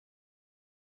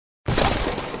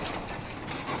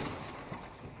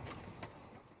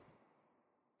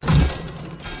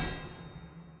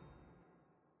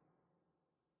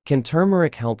Can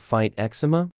turmeric help fight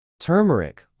eczema?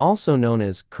 Turmeric, also known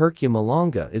as curcuma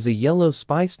longa, is a yellow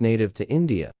spice native to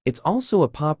India. It's also a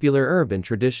popular herb in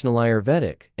traditional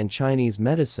Ayurvedic and Chinese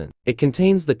medicine. It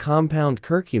contains the compound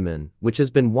curcumin, which has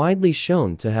been widely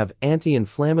shown to have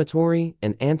anti-inflammatory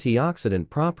and antioxidant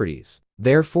properties.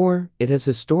 Therefore, it has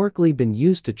historically been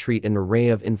used to treat an array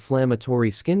of inflammatory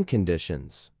skin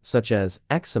conditions, such as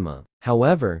eczema.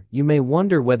 However, you may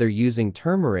wonder whether using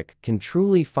turmeric can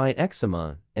truly fight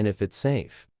eczema and if it's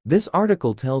safe. This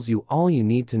article tells you all you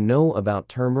need to know about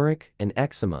turmeric and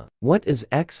eczema. What is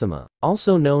eczema?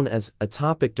 Also known as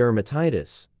atopic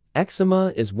dermatitis,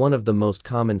 eczema is one of the most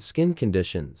common skin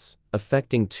conditions,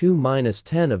 affecting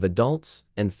 2-10 of adults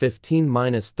and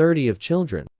 15-30 of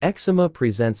children. Eczema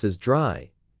presents as dry,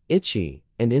 itchy,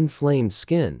 and inflamed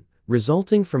skin,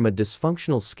 resulting from a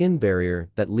dysfunctional skin barrier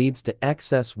that leads to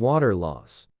excess water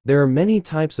loss. There are many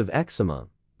types of eczema,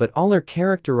 but all are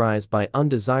characterized by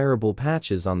undesirable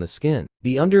patches on the skin.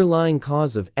 The underlying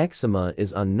cause of eczema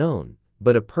is unknown,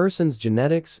 but a person's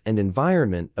genetics and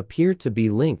environment appear to be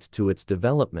linked to its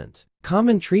development.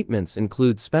 Common treatments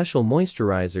include special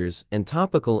moisturizers and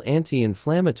topical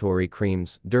anti-inflammatory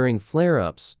creams during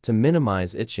flare-ups to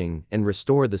minimize itching and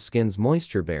restore the skin's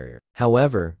moisture barrier.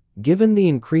 However, given the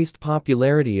increased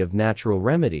popularity of natural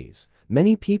remedies,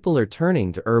 many people are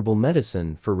turning to herbal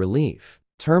medicine for relief.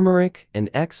 Turmeric and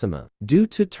eczema. Due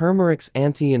to turmeric's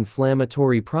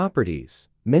anti-inflammatory properties,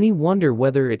 many wonder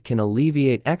whether it can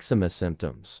alleviate eczema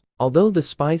symptoms. Although the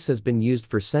spice has been used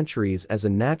for centuries as a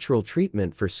natural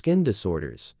treatment for skin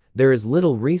disorders, there is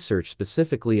little research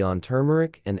specifically on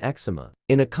turmeric and eczema.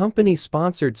 In a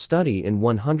company-sponsored study in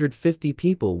 150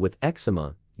 people with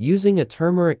eczema, using a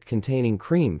turmeric-containing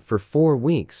cream for 4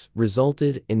 weeks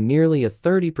resulted in nearly a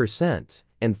 30%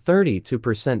 and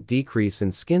 32% decrease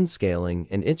in skin scaling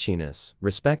and itchiness,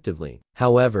 respectively.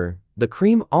 However, the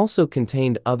cream also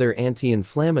contained other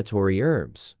anti-inflammatory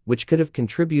herbs, which could have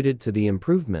contributed to the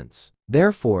improvements.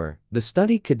 Therefore, the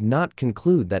study could not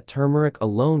conclude that turmeric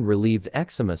alone relieved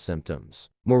eczema symptoms.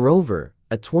 Moreover,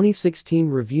 a 2016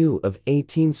 review of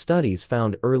 18 studies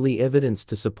found early evidence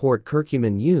to support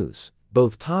curcumin use,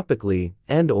 both topically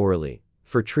and orally,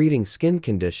 for treating skin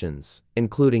conditions,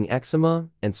 including eczema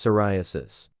and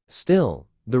psoriasis. Still,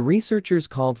 the researchers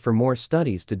called for more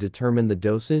studies to determine the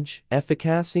dosage,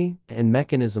 efficacy, and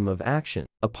mechanism of action.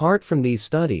 Apart from these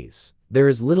studies, there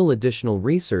is little additional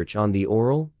research on the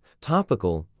oral,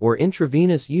 topical, or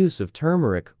intravenous use of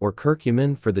turmeric or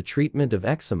curcumin for the treatment of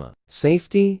eczema.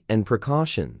 Safety and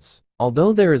precautions.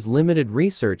 Although there is limited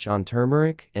research on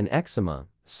turmeric and eczema,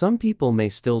 some people may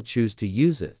still choose to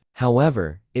use it.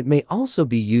 However, it may also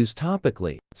be used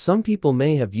topically. Some people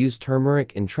may have used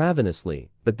turmeric intravenously,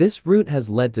 but this route has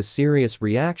led to serious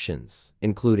reactions,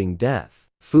 including death.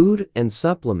 Food and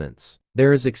supplements.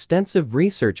 There is extensive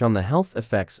research on the health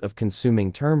effects of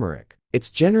consuming turmeric.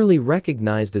 It's generally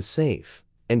recognized as safe,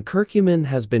 and curcumin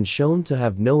has been shown to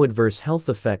have no adverse health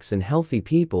effects in healthy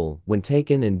people when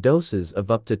taken in doses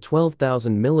of up to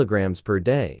 12,000 milligrams per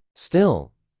day.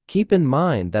 Still, keep in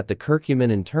mind that the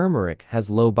curcumin in turmeric has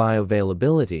low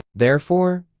bioavailability.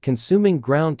 Therefore, consuming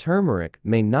ground turmeric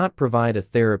may not provide a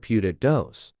therapeutic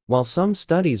dose. While some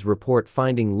studies report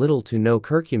finding little to no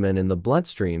curcumin in the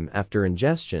bloodstream after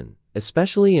ingestion,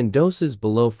 especially in doses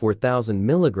below 4,000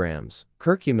 milligrams,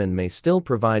 curcumin may still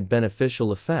provide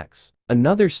beneficial effects.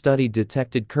 Another study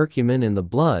detected curcumin in the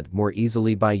blood more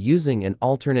easily by using an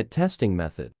alternate testing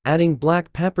method. Adding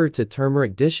black pepper to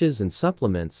turmeric dishes and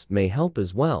supplements may help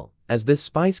as well, as this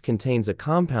spice contains a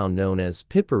compound known as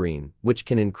piperine, which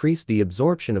can increase the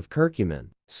absorption of curcumin.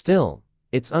 Still,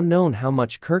 it's unknown how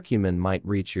much curcumin might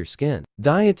reach your skin.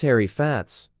 Dietary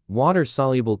fats,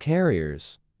 water-soluble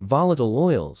carriers, volatile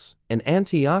oils, and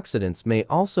antioxidants may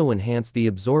also enhance the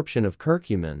absorption of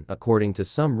curcumin, according to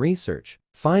some research.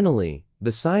 Finally,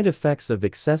 the side effects of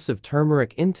excessive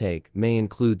turmeric intake may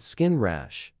include skin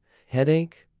rash,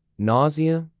 headache,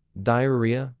 nausea,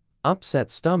 diarrhea, upset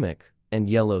stomach, and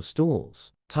yellow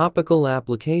stools. Topical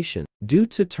application. Due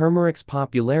to turmeric's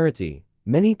popularity,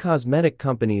 many cosmetic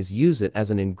companies use it as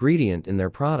an ingredient in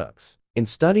their products. In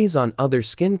studies on other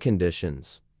skin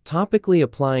conditions, topically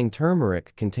applying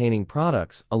turmeric-containing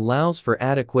products allows for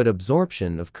adequate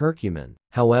absorption of curcumin.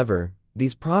 However,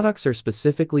 these products are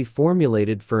specifically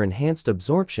formulated for enhanced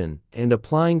absorption, and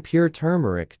applying pure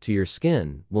turmeric to your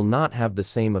skin will not have the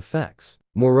same effects.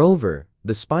 Moreover,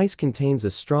 the spice contains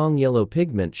a strong yellow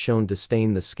pigment shown to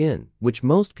stain the skin, which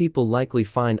most people likely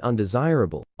find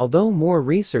undesirable. Although more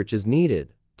research is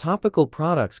needed, topical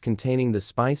products containing the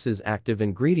spice's active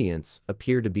ingredients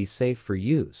appear to be safe for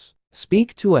use.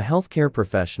 Speak to a healthcare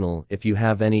professional if you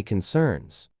have any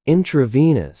concerns.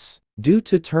 Intravenous. Due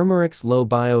to turmeric's low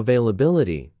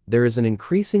bioavailability, there is an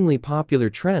increasingly popular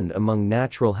trend among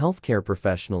natural healthcare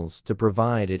professionals to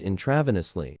provide it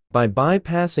intravenously. By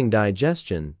bypassing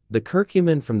digestion, the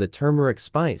curcumin from the turmeric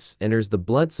spice enters the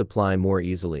blood supply more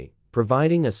easily,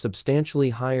 providing a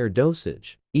substantially higher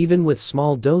dosage. Even with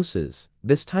small doses,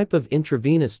 this type of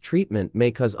intravenous treatment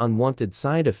may cause unwanted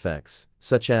side effects,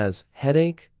 such as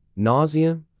headache,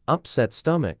 nausea, upset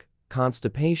stomach,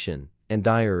 constipation, and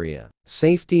diarrhea.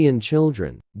 Safety in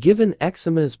children. Given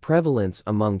eczema's prevalence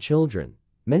among children,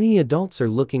 many adults are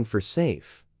looking for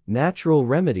safe, natural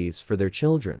remedies for their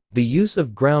children. The use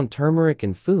of ground turmeric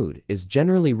in food is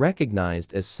generally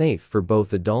recognized as safe for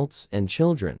both adults and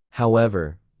children.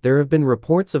 However, there have been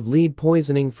reports of lead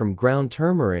poisoning from ground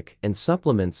turmeric and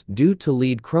supplements due to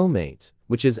lead chromate,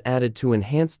 which is added to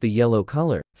enhance the yellow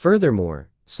color. Furthermore,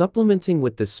 supplementing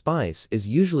with this spice is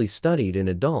usually studied in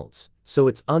adults, so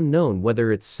it's unknown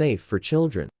whether it's safe for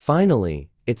children. Finally,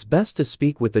 it's best to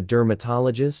speak with a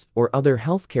dermatologist or other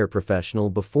healthcare professional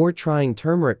before trying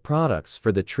turmeric products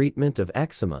for the treatment of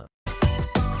eczema.